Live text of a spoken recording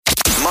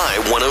My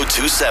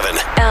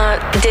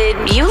 1027.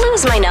 Did you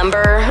lose my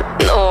number?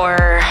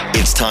 Or...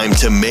 It's time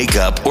to make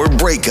up or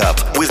break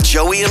up with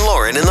Joey and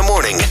Lauren in the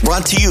morning.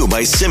 Brought to you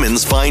by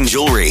Simmons Fine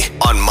Jewelry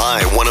on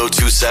My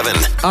 1027.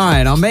 All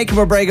right, on Make Up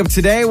or Break Up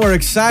today, we're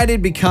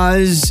excited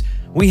because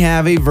we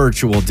have a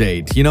virtual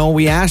date. You know,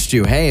 we asked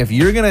you, hey, if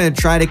you're going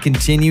to try to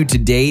continue to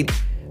date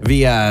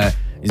via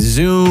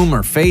Zoom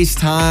or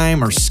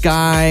FaceTime or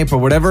Skype or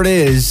whatever it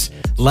is,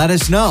 let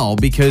us know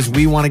because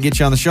we want to get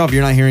you on the show if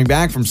you're not hearing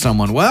back from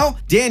someone. Well,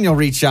 Daniel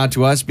reached out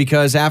to us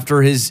because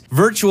after his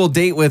virtual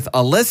date with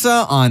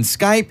Alyssa on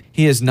Skype,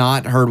 he has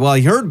not heard. Well,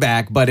 he heard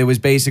back, but it was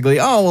basically,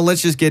 oh, well,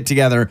 let's just get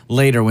together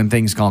later when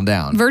things calm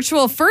down.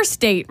 Virtual first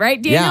date,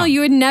 right, Daniel? Yeah.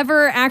 You had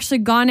never actually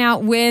gone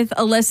out with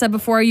Alyssa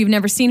before. You've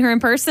never seen her in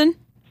person?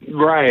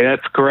 Right,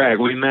 that's correct.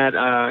 We met,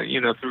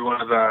 through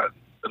one of the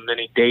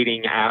many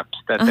dating apps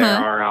that there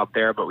are out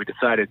there, but we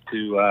decided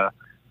to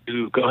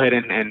go ahead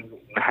and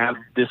have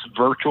this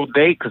virtual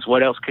date because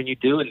what else can you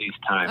do in these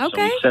times?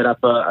 Okay. So we set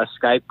up a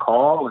Skype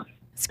call. And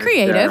It's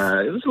creative.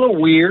 it was a little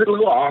weird, a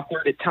little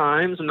awkward at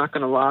times. I'm not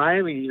going to lie.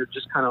 I mean, you're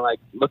just kind of like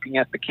looking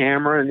at the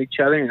camera and each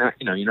other.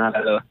 You're not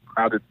at a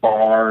crowded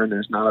bar and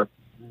there's not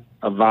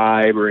a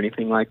vibe or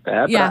anything like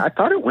that. Yeah. But I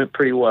thought it went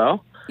pretty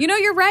well. You know,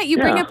 you're right. You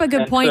bring up a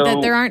good point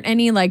that there aren't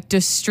any like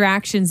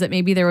distractions that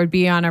maybe there would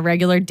be on a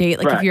regular date.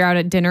 Like if you're out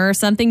at dinner or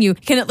something, you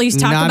can at least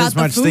talk about the food.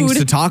 Not as much things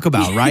to talk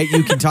about, right?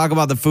 You can talk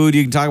about the food.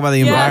 You can talk about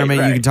the environment.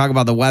 Right. You can talk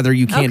about the weather.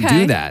 You can't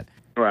do that.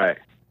 Right.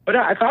 But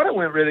I thought it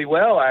went really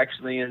well,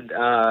 actually, and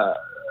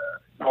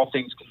all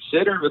things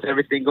considered with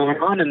everything going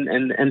on.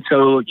 And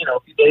so, a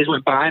few days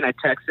went by, and I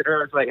texted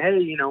her. I was like,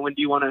 hey, when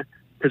do you want to –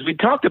 because we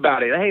talked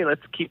about it. Hey, let's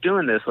keep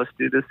doing this. Let's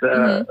do this.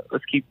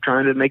 Let's keep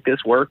trying to make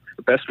this work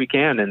the best we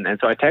can. And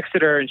so I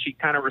texted her, and she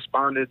kind of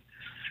responded.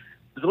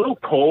 It was a little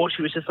cold.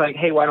 She was just like,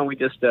 hey, why don't we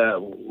just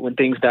when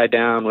things die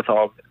down with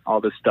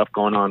all this stuff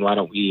going on, why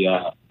don't we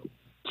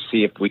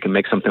see if we can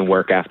make something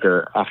work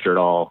after it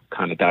all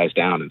kind of dies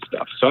down and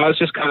stuff. So I was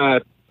just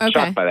kind of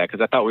shocked by that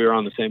because I thought we were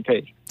on the same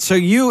page. So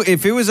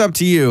if it was up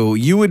to you,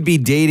 you would be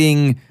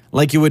dating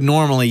like you would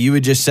normally. You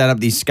would just set up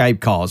these Skype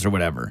calls or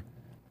whatever.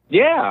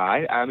 Yeah,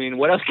 I mean,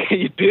 what else can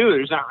you do?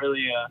 There's not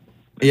really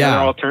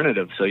another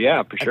alternative. So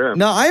yeah, for sure.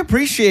 No, I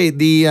appreciate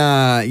the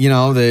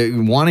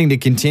the wanting to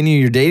continue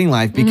your dating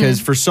life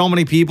because for so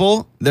many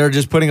people, they're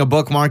just putting a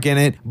bookmark in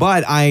it.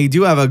 But I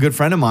do have a good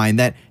friend of mine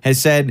that has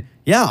said,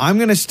 yeah, I'm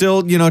going to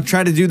still,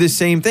 try to do the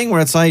same thing where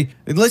it's like,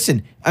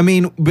 listen, I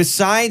mean,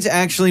 besides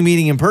actually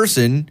meeting in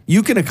person,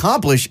 you can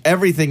accomplish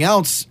everything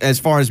else as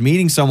far as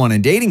meeting someone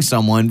and dating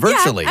someone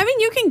virtually. Yeah, I mean,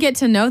 you can get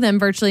to know them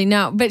virtually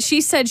now, but she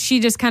said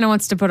she just kind of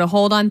wants to put a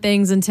hold on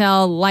things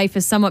until life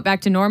is somewhat back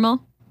to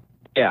normal.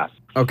 Yeah.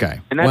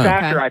 Okay. And that's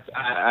after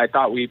I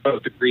thought we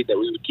both agreed that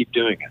we would keep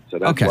doing it. So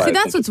that's See,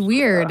 that's what's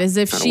weird is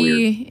if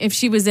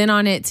she was in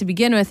on it to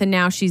begin with and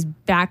now she's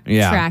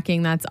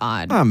backtracking, that's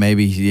odd. Well,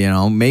 maybe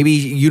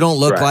you don't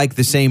look like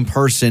the same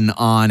person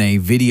on a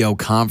video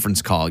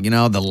conference call.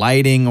 The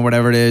lighting or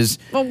whatever it is.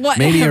 Well,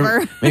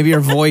 whatever. Maybe your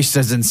voice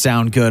doesn't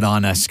sound good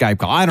on a Skype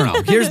call. I don't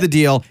know. Here's the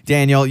deal,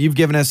 Daniel. You've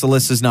given us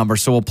Alyssa's number,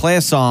 so we'll play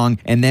a song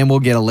and then we'll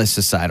get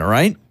Alyssa's side. All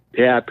right?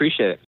 Yeah, I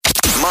appreciate it.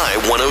 My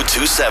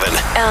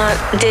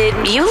 1027. Did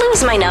you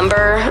lose my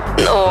number?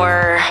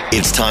 Or...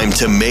 It's time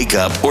to make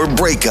up or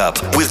break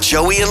up with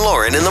Joey and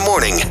Lauren in the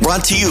morning.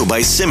 Brought to you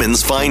by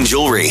Simmons Fine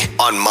Jewelry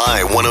on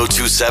My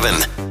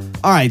 1027.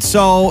 All right,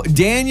 so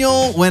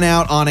Daniel went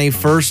out on a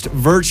first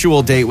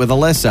virtual date with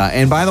Alyssa.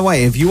 And by the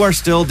way, if you are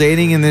still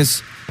dating in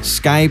this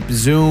Skype,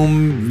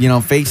 Zoom,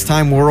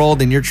 FaceTime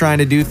world and you're trying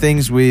to do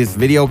things with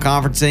video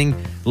conferencing,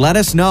 let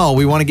us know.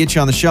 We want to get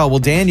you on the show. Well,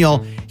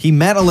 Daniel, he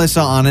met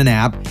Alyssa on an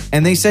app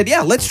and they said,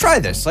 yeah, let's try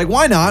this. Like,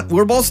 why not?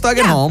 We're both stuck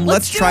at home.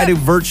 Let's try to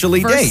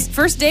virtually date.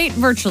 First date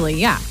virtually,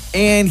 yeah.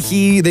 And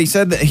they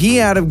said that he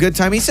had a good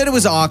time. He said it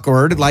was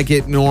awkward like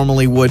it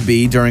normally would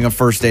be during a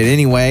first date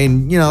anyway.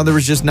 And, there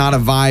was just not a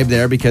vibe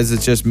there because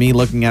it's just me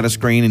looking at a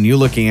screen and you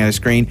looking at a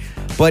screen.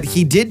 But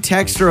he did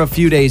text her a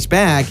few days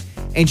back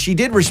and she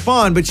did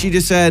respond, but she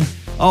just said,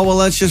 oh, well,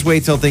 let's just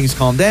wait till things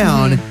calm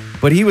down.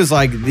 But he was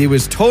like,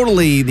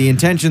 the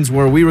intentions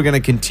were we were going to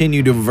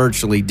continue to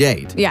virtually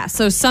date. Yeah,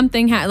 so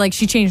something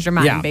she changed her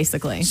mind,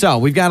 basically. So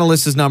we've got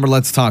Alyssa's number.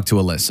 Let's talk to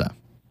Alyssa.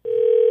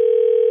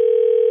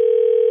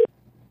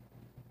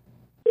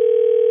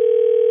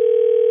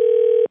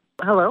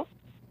 Hello?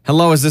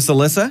 Hello, is this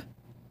Alyssa?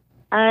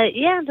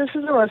 Yeah, this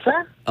is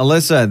Alyssa.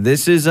 Alyssa,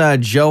 this is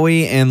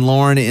Joey and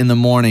Lauren in the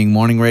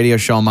morning radio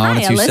show on My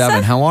 1027.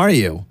 Alyssa. How are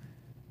you?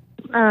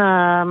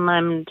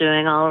 I'm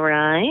doing all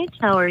right.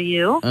 How are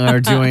you? Are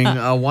doing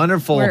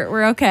wonderful.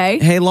 We're okay.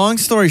 Hey, long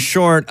story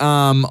short,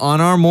 on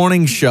our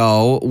morning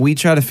show, we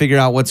try to figure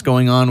out what's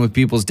going on with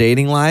people's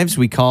dating lives.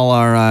 We call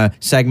our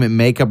segment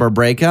Make Up or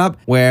Break Up,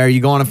 where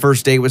you go on a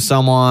first date with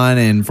someone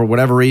and for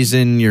whatever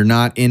reason, you're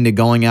not into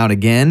going out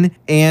again.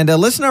 And a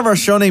listener of our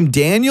show named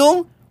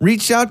Daniel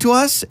reached out to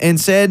us and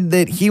said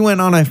that he went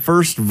on a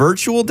first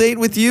virtual date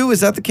with you.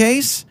 Is that the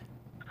case?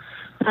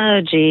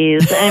 Oh,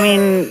 geez. I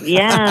mean,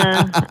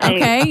 yeah.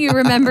 Okay, you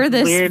remember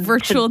this weird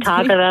virtual to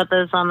talk date? about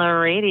this on the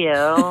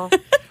radio.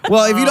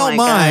 Well, if you don't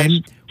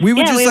mind, we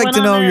would just like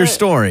to know your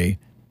story.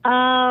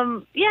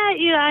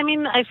 I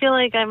mean, I feel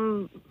like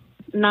I'm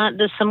not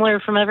dissimilar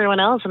from everyone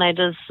else, and I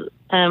just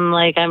am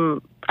like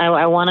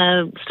I want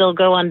to still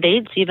go on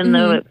dates, even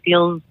though it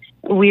feels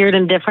weird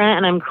and different,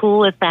 and I'm cool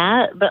with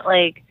that. But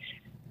like,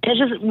 it's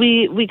just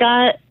we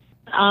got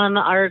on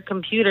our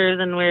computers,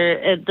 and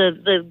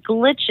the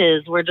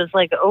glitches were just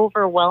like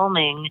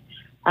overwhelming.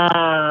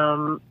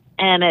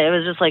 And it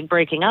was just like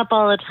breaking up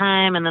all the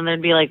time, and then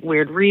there'd be like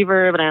weird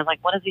reverb, and I was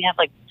like, what does he have,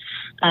 like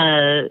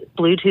a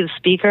Bluetooth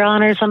speaker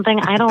on or something?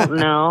 I don't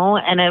know.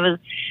 And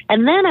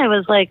then I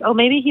was like, oh,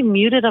 maybe he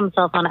muted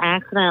himself on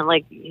accident,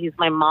 like he's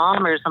my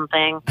mom or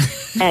something,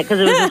 because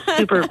it was just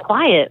super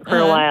quiet for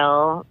a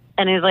while.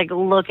 And he was like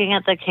looking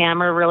at the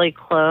camera really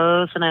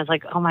close, and I was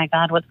like, oh my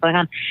God, what's going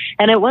on?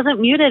 And it wasn't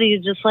muted.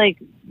 He's just like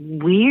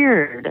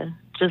weird.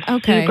 Just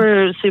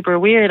super, super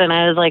weird. And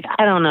I was like,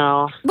 I don't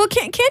know. Well,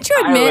 can't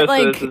you admit,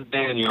 this is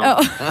Daniel.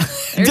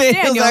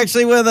 Daniel's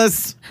actually with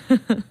us.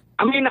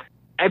 I mean,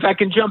 if I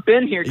can jump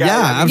in here, guys.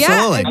 Yeah,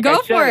 absolutely. Yeah,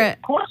 go for it.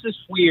 Of course it's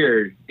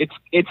weird.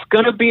 It's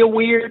going to be a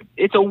weird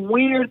thing.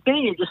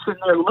 You're just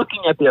sitting there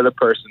looking at the other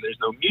person. There's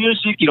no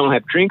music. You don't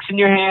have drinks in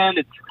your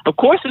hand. Of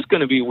course it's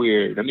going to be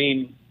weird. I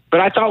mean,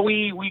 but I thought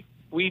we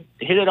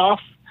hit it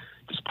off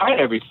despite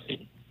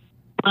everything.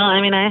 Well,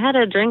 I mean, I had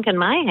a drink in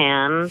my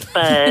hand,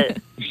 but,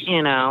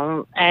 you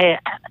know, I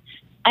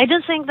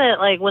just think that,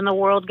 like, when the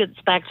world gets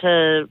back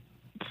to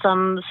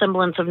some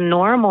semblance of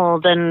normal,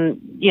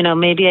 then, you know,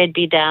 maybe I'd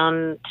be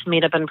down to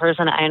meet up in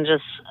person. I'm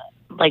just,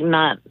 like,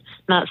 not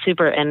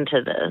super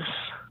into this.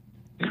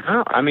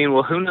 Oh, I mean,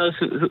 well, who knows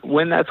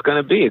when that's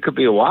going to be? It could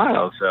be a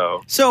while,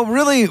 so. So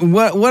really,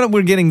 what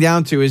we're getting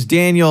down to is,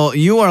 Daniel,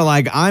 you are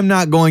like, I'm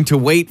not going to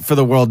wait for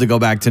the world to go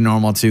back to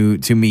normal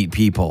to meet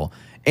people.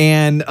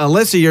 And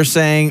Alyssa, you're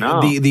saying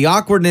the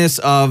awkwardness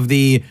of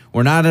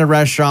we're not at a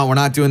restaurant, we're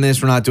not doing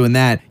this, we're not doing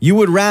that. You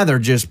would rather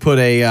just put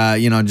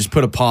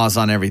a pause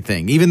on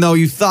everything, even though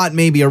you thought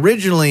maybe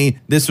originally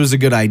this was a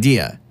good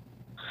idea.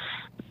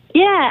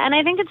 Yeah, and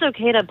I think it's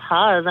okay to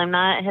pause. I'm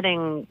not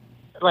hitting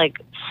like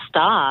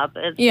stop.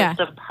 It's just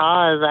a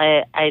pause.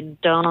 I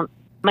don't.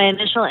 My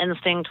initial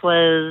instinct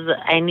was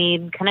I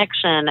need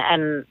connection,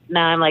 and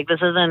now I'm like, this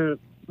isn't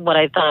what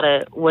I thought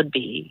it would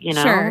be, you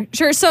know?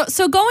 Sure.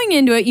 So going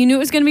into it, you knew it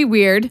was going to be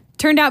weird.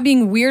 Turned out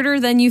being weirder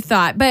than you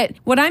thought. But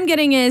what I'm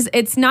getting is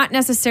it's not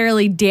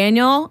necessarily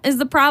Daniel is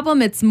the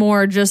problem. It's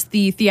more just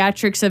the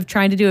theatrics of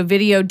trying to do a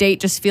video date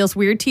just feels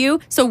weird to you.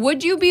 So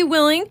would you be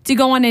willing to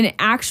go on an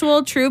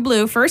actual true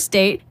blue first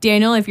date?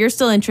 Daniel, if you're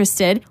still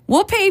interested,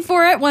 we'll pay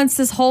for it once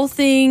this whole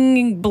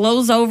thing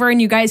blows over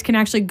and you guys can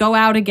actually go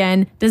out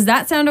again. Does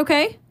that sound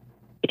okay?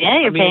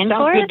 Yeah, you're paying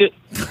for it?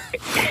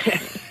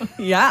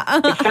 Yeah.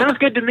 It sounds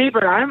good to me,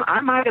 but I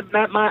might have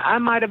met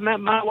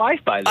my wife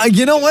by then.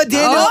 You know what,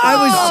 Daniel?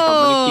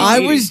 I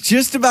was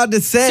just about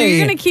to say. So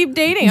you're going to keep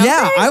dating?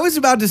 Yeah, okay. I was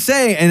about to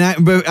say,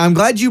 but I'm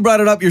glad you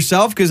brought it up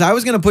yourself, because I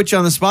was going to put you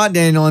on the spot,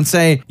 Daniel, and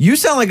say, you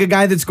sound like a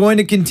guy that's going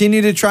to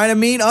continue to try to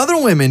meet other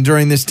women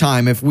during this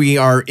time if we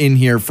are in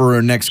here for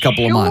the next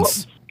couple of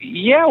months.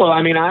 Yeah, well,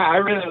 I mean, I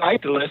really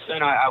liked Alyssa,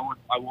 and I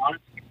wanted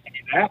to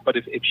continue that, but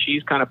if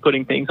she's kind of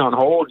putting things on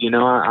hold, you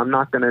know, I'm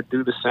not going to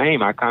do the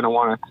same. I kind of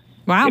want to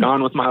get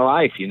on with my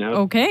life, you know?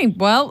 Okay.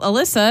 Well,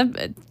 Alyssa,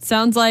 it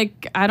sounds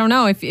like, I don't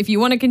know, if you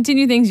want to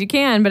continue things, you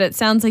can, but it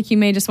sounds like you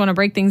may just want to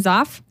break things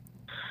off.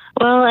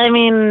 Well, I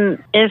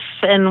mean, if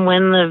and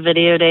when the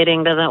video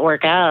dating doesn't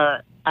work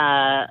out,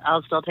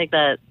 I'll still take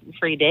that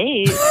free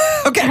date.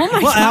 Okay. Oh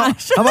my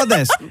gosh. How about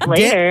this?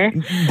 Later.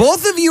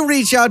 Both of you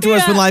reach out to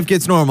us when life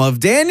gets normal. If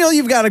Daniel,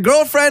 you've got a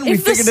girlfriend, we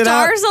figured it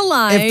out.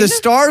 If the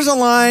stars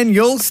align,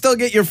 you'll still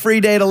get your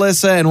free date,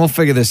 Alyssa, and we'll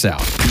figure this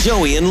out.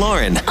 Joey and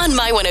Lauren. On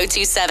My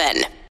 102.7.